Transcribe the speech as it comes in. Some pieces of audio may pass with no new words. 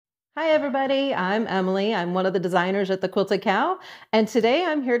Hi everybody, I'm Emily. I'm one of the designers at the Quilted Cow, and today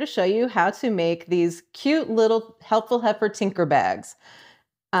I'm here to show you how to make these cute little Helpful Heifer Tinker bags.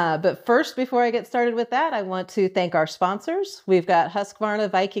 But first, before I get started with that, I want to thank our sponsors. We've got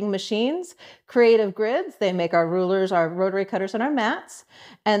Husqvarna Viking Machines, Creative Grids. They make our rulers, our rotary cutters, and our mats.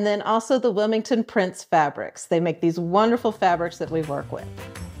 And then also the Wilmington Prints fabrics. They make these wonderful fabrics that we work with.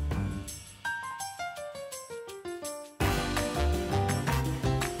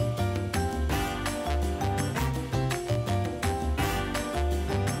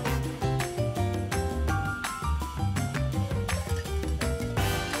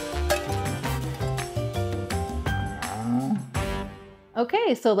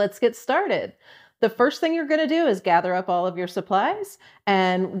 Okay, so let's get started. The first thing you're going to do is gather up all of your supplies.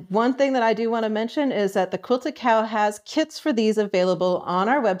 And one thing that I do want to mention is that the Quilted Cow has kits for these available on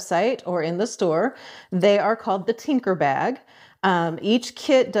our website or in the store. They are called the Tinker Bag. Each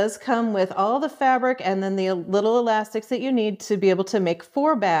kit does come with all the fabric and then the little elastics that you need to be able to make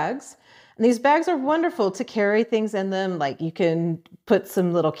 4 bags. And these bags are wonderful to carry things in them, like you can put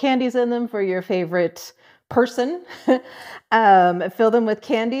some little candies in them for your favorite person, fill them with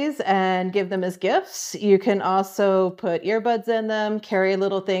candies and give them as gifts. You can also put earbuds in them, carry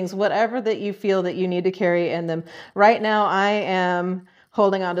little things, whatever that you feel that you need to carry in them. Right now I am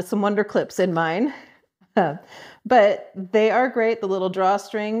holding on to some Wonder Clips in mine, but they are great. The little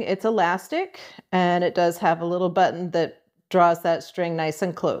drawstring, it's elastic and it does have a little button that draws that string nice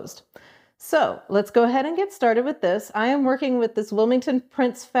and closed. So let's go ahead and get started with this. I am working with this Wilmington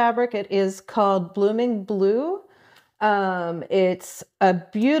Prints fabric. It is called Blooming Blue. It's a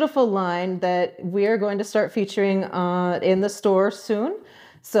beautiful line that we are going to start featuring in the store soon.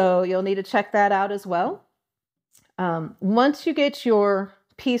 So you'll need to check that out as well. Once you get your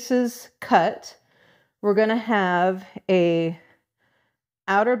pieces cut, we're going to have a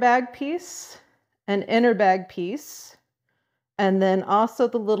outer bag piece, an inner bag piece, and then also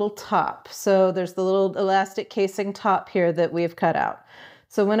the little top. So there's the little elastic casing top here that we've cut out.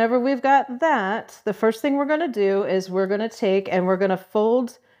 So whenever we've got that, the first thing we're going to do is we're going to take and we're going to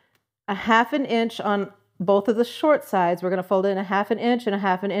fold a 1/2 inch on both of the short sides. We're going to fold in a 1/2 inch and a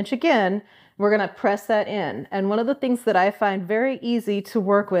 1/2 inch again. We're going to press that in. And one of the things that I find very easy to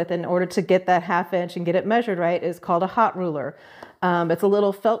work with in order to get that 1/2 inch and get it measured right is called a hot ruler. It's a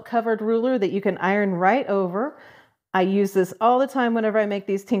little felt covered ruler that you can iron right over. I use this all the time whenever I make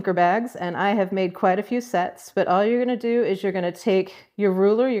these tinker bags, and I have made quite a few sets, but all you're going to do is you're going to take your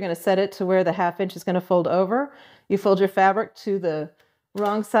ruler, you're going to set it to where the 1/2 inch is going to fold over. You fold your fabric to the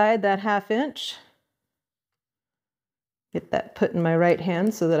wrong side, that 1/2 inch. Get that put in my right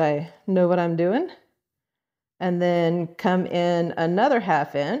hand so that I know what I'm doing. And then come in another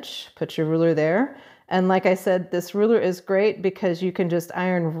 1/2 inch, put your ruler there. And like I said, this ruler is great because you can just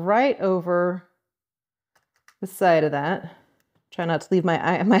iron right over the side of that. Try not to leave my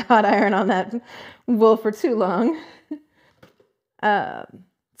hot iron on that wool for too long.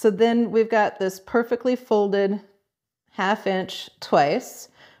 So then we've got this perfectly folded 1/2 inch twice.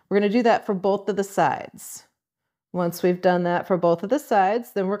 We're going to do that for both of the sides. Once we've done that for both of the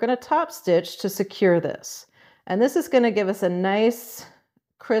sides, then we're going to top stitch to secure this. And this is going to give us a nice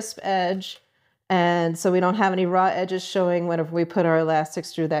crisp edge, and so we don't have any raw edges showing whenever we put our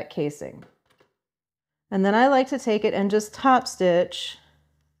elastics through that casing. And then I like to take it and just top stitch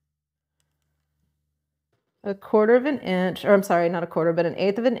a 1/4 inch, or I'm sorry, not a 1/4, but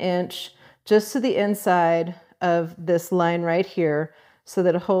 1/8 inch, just to the inside of this line right here so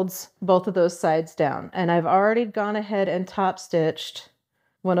that it holds both of those sides down. And I've already gone ahead and top stitched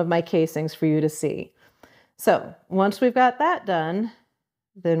one of my casings for you to see. So once we've got that done,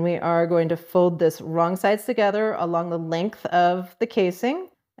 then we are going to fold this wrong sides together along the length of the casing,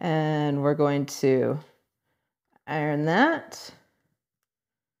 and we're going to iron that.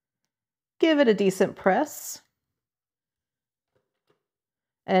 Give it a decent press.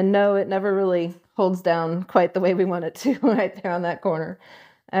 And no, it never really holds down quite the way we want it to right there on that corner.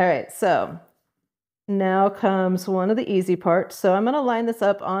 All right, so now comes one of the easy parts. So I'm going to line this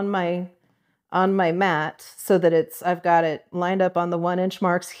up on my mat so that I've got it lined up on the 1 inch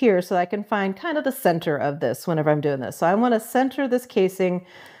marks here so I can find kind of the center of this whenever I'm doing this. So I want to center this casing.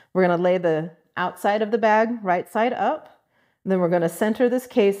 We're going to lay the outside of the bag right side up. And then we're going to center this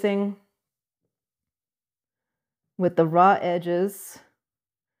casing with the raw edges.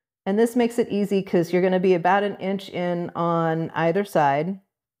 And this makes it easy because you're going to be about 1 inch in on either side.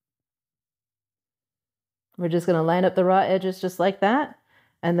 We're just going to line up the raw edges just like that.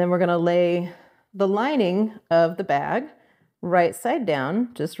 And then we're going to lay the lining of the bag right side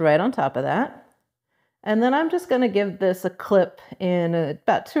down, just right on top of that. And then I'm just going to give this a clip in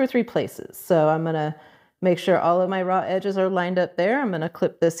about 2 or 3 places. So I'm going to make sure all of my raw edges are lined up there. I'm going to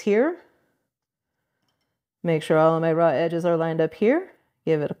clip this here. Make sure all of my raw edges are lined up here.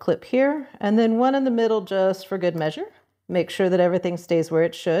 Give it a clip here. And then one in the middle just for good measure. Make sure that everything stays where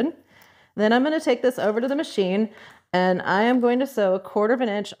it should. Then I'm going to take this over to the machine and I am going to sew 1/4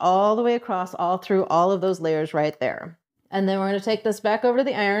 inch all the way across all through all of those layers right there. And then we're going to take this back over to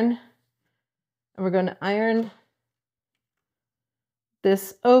the iron and we're going to iron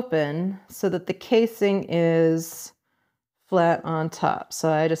this open so that the casing is flat on top.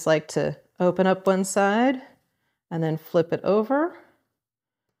 So I just like to open up one side and then flip it over.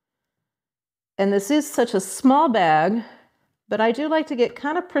 And this is such a small bag, but I do like to get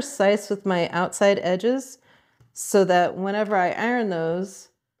kind of precise with my outside edges so that whenever I iron those,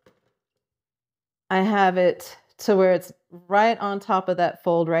 I have it to where it's right on top of that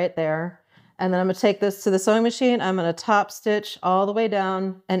fold right there. And then I'm going to take this to the sewing machine. I'm going to top stitch all the way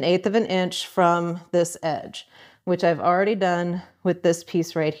down 1/8 inch from this edge, which I've already done with this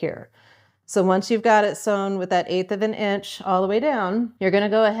piece right here. So once you've got it sewn with that 1/8 inch all the way down, you're going to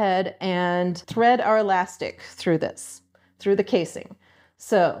go ahead and thread our elastic through this, through the casing.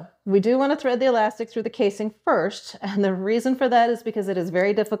 So we do want to thread the elastic through the casing first. And the reason for that is because it is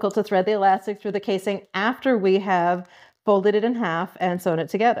very difficult to thread the elastic through the casing after we have folded it in half and sewn it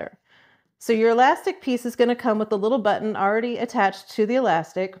together. So your elastic piece is going to come with a little button already attached to the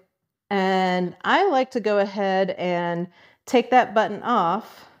elastic. And I like to go ahead and take that button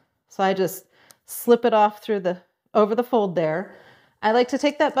off. So I just slip it off through over the fold there. I like to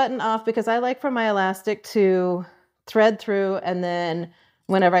take that button off because I like for my elastic to thread through, and then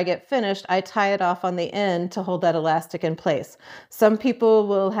whenever I get finished, I tie it off on the end to hold that elastic in place. Some people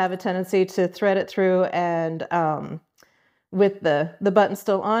will have a tendency to thread it through and with the button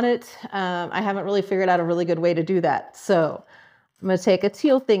still on it. I haven't really figured out a really good way to do that. So I'm going to take a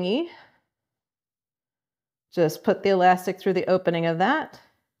teal thingy, just put the elastic through the opening of that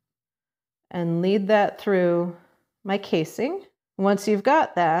and lead that through my casing. Once you've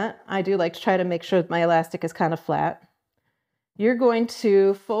got that, I do like to try to make sure that my elastic is kind of flat. You're going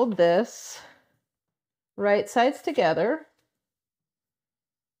to fold this right sides together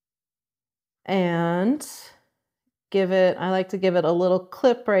and I like to give it a little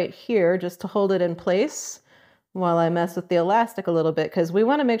clip right here just to hold it in place while I mess with the elastic a little bit, because we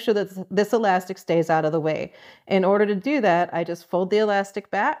want to make sure that this elastic stays out of the way. In order to do that, I just fold the elastic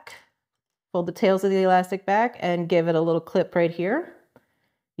back, fold the tails of the elastic back and give it a little clip right here.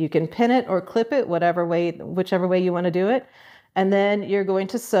 You can pin it or clip it, whichever way you want to do it. And then you're going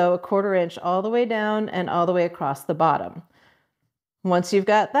to sew 1/4 inch all the way down and all the way across the bottom. Once you've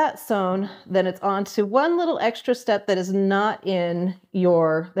got that sewn, then it's on to one little extra step that is not on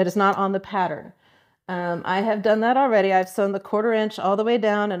the pattern. I have done that already. I've sewn the 1/4 inch all the way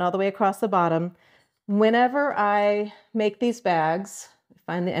down and all the way across the bottom. Whenever I make these bags,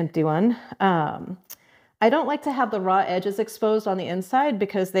 find the empty one, I don't like to have the raw edges exposed on the inside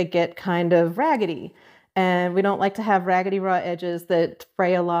because they get kind of raggedy. And we don't like to have raggedy raw edges that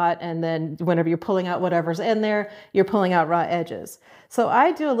fray a lot. And then whenever you're pulling out whatever's in there, you're pulling out raw edges. So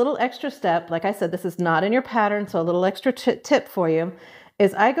I do a little extra step. Like I said, this is not in your pattern. So a little extra tip for you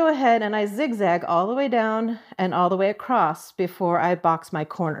is I go ahead and I zigzag all the way down and all the way across before I box my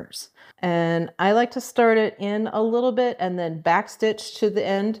corners. And I like to start it in a little bit and then backstitch to the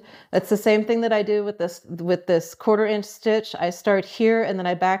end. That's the same thing that I do with this 1/4 inch stitch. I start here and then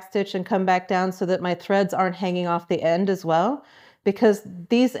I backstitch and come back down so that my threads aren't hanging off the end as well, because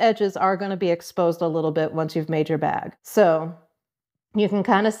these edges are going to be exposed a little bit once you've made your bag. So you can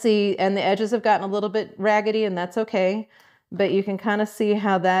kind of see, and the edges have gotten a little bit raggedy, and that's okay, but you can kind of see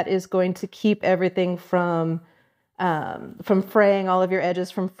how that is going to keep everything from fraying, all of your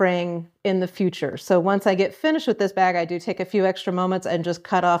edges from fraying in the future. So once I get finished with this bag, I do take a few extra moments and just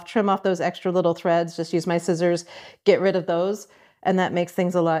trim off those extra little threads, just use my scissors, get rid of those, and that makes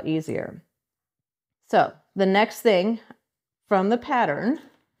things a lot easier. So the next thing from the pattern,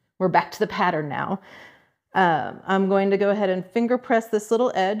 we're back to the pattern now. I'm going to go ahead and finger press this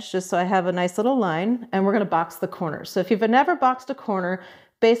little edge just so I have a nice little line, and we're going to box the corners. So if you've never boxed a corner,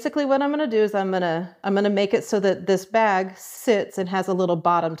 basically what I'm going to do is I'm going to make it so that this bag sits and has a little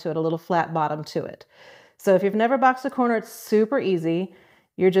bottom to it, a little flat bottom to it. So if you've never boxed a corner, it's super easy.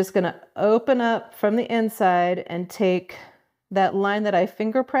 You're just going to open up from the inside and take that line that I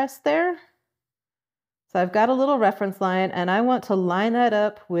finger pressed there. So I've got a little reference line and I want to line that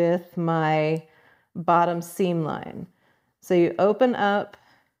up with my bottom seam line. So you open up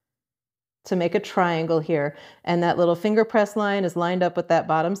to make a triangle here, and that little finger press line is lined up with that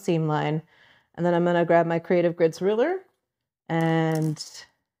bottom seam line. And then I'm going to grab my Creative Grids ruler and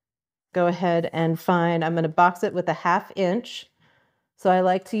go ahead and find, I'm going to box it with a 1/2 inch. So I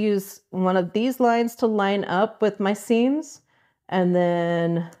like to use one of these lines to line up with my seams, and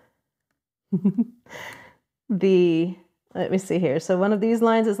then let me see here. So one of these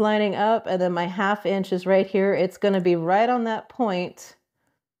lines is lining up, and then my 1/2 inch is right here. It's going to be right on that point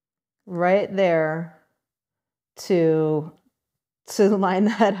right there to line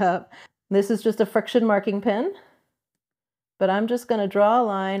that up. This is just a friction marking pin, but I'm just going to draw a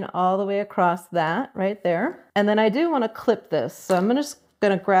line all the way across that right there. And then I do want to clip this. So I'm just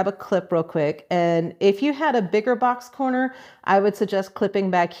going to grab a clip real quick. And if you had a bigger box corner, I would suggest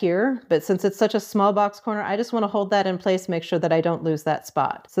clipping back here. But since it's such a small box corner, I just want to hold that in place, make sure that I don't lose that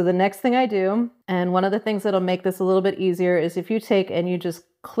spot. So the next thing I do, and one of the things that'll make this a little bit easier, is if you take and you just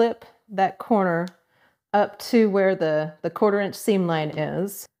clip that corner up to where the 1/4 inch seam line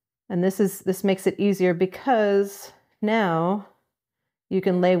is. And this makes it easier because now you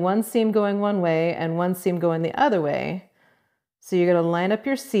can lay one seam going one way and one seam going the other way. So you're going to line up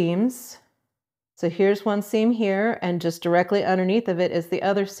your seams. So here's one seam here, and just directly underneath of it is the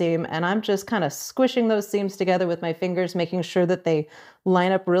other seam. And I'm just kind of squishing those seams together with my fingers, making sure that they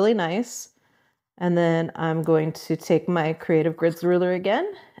line up really nice. And then I'm going to take my Creative Grids ruler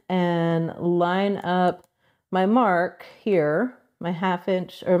again and line up my mark here, my 1/2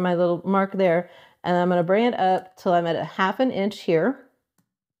 inch, or my little mark there. And I'm going to bring it up till I'm at a 1/2 inch here.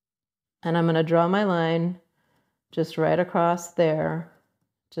 And I'm going to draw my line just right across there,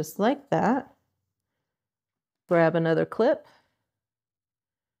 just like that. Grab another clip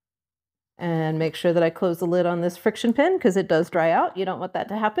and make sure that I close the lid on this friction pin because it does dry out. You don't want that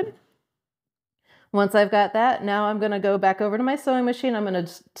to happen. Once I've got that, now I'm going to go back over to my sewing machine. I'm going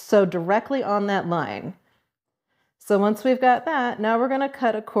to sew directly on that line. So once we've got that, now we're going to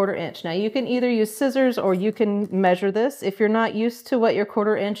cut a 1/4 inch. Now you can either use scissors or you can measure this. If you're not used to what your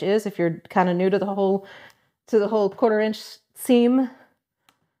 1/4 inch is, if you're kind of new to the whole 1/4 inch seam,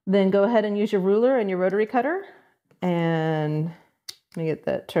 then go ahead and use your ruler and your rotary cutter. And let me get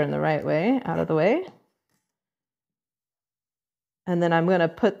that turned the right way, out of the way. And then I'm going to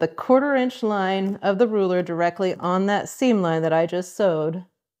put the 1/4 inch line of the ruler directly on that seam line that I just sewed.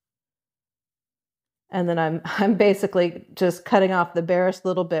 And then I'm basically just cutting off the barest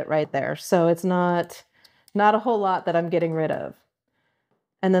little bit right there. So it's not a whole lot that I'm getting rid of.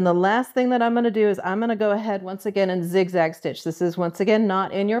 And then the last thing that I'm going to do is I'm going to go ahead once again and zigzag stitch. This is once again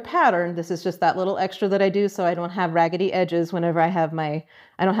not in your pattern. This is just that little extra that I do so I don't have raggedy edges whenever I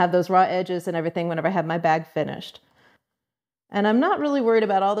don't have those raw edges and everything whenever I have my bag finished. And I'm not really worried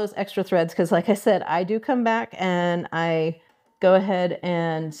about all those extra threads because, like I said, I do come back and I go ahead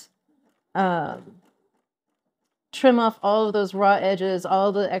and trim off all of those raw edges,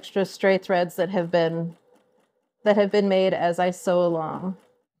 all the extra stray threads that have been made as I sew along.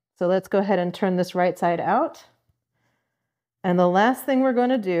 So let's go ahead and turn this right side out. And the last thing we're going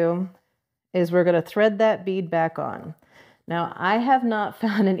to do is we're going to thread that bead back on. Now, I have not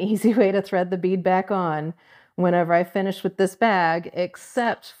found an easy way to thread the bead back on whenever I finish with this bag,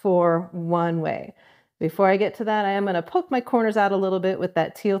 except for one way. Before I get to that, I am going to poke my corners out a little bit with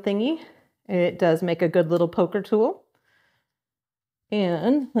that teal thingy. It does make a good little poker tool.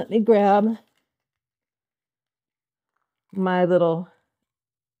 And let me grab my little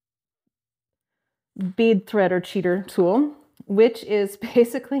bead threader cheater tool, which is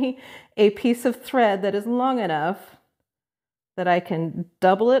basically a piece of thread that is long enough that I can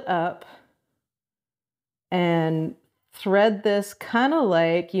double it up and thread this kind of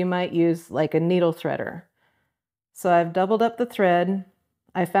like you might use like a needle threader. So I've doubled up the thread.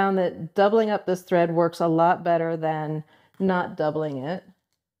 I found that doubling up this thread works a lot better than not doubling it.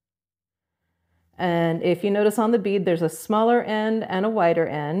 And if you notice on the bead, there's a smaller end and a wider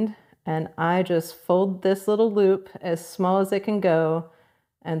end. And I just fold this little loop as small as it can go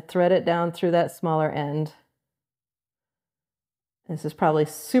and thread it down through that smaller end. This is probably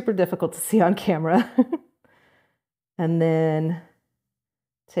super difficult to see on camera. And then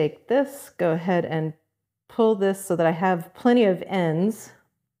take this, go ahead and pull this so that I have plenty of ends.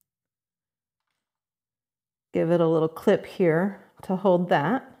 Give it a little clip here to hold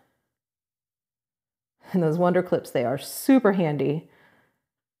that. And those wonder clips, they are super handy.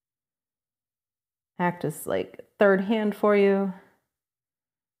 Act as like third hand for you.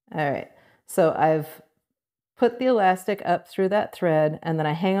 All right, so I've put the elastic up through that thread and then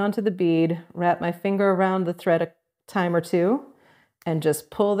I hang onto the bead, wrap my finger around the thread a time or two and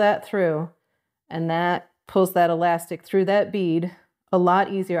just pull that through, and that pulls that elastic through that bead a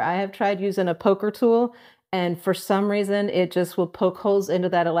lot easier. I have tried using a poker tool And for some reason, it just will poke holes into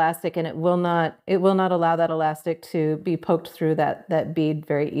that elastic, and it will not allow that elastic to be poked through that bead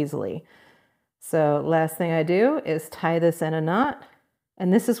very easily. So last thing I do is tie this in a knot.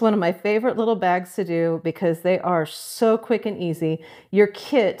 And this is one of my favorite little bags to do because they are so quick and easy. Your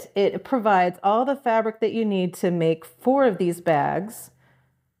kit, it provides all the fabric that you need to make 4 of these bags,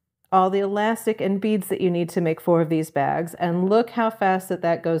 all the elastic and beads that you need to make 4 of these bags, and look how fast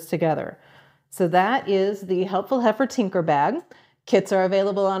that goes together. So that is the Helpful Heifer Tinker Bag. Kits are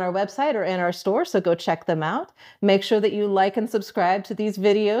available on our website or in our store, so go check them out. Make sure that you like and subscribe to these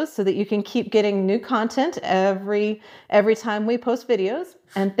videos so that you can keep getting new content every time we post videos.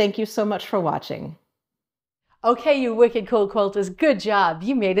 And thank you so much for watching. Okay, you wicked cool quilters, good job.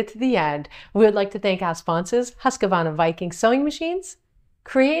 You made it to the end. We would like to thank our sponsors, Husqvarna Viking Sewing Machines,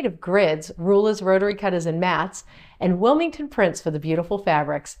 Creative Grids, rulers, rotary cutters, and mats, and Wilmington Prints for the beautiful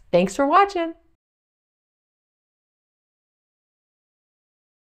fabrics. Thanks for watching.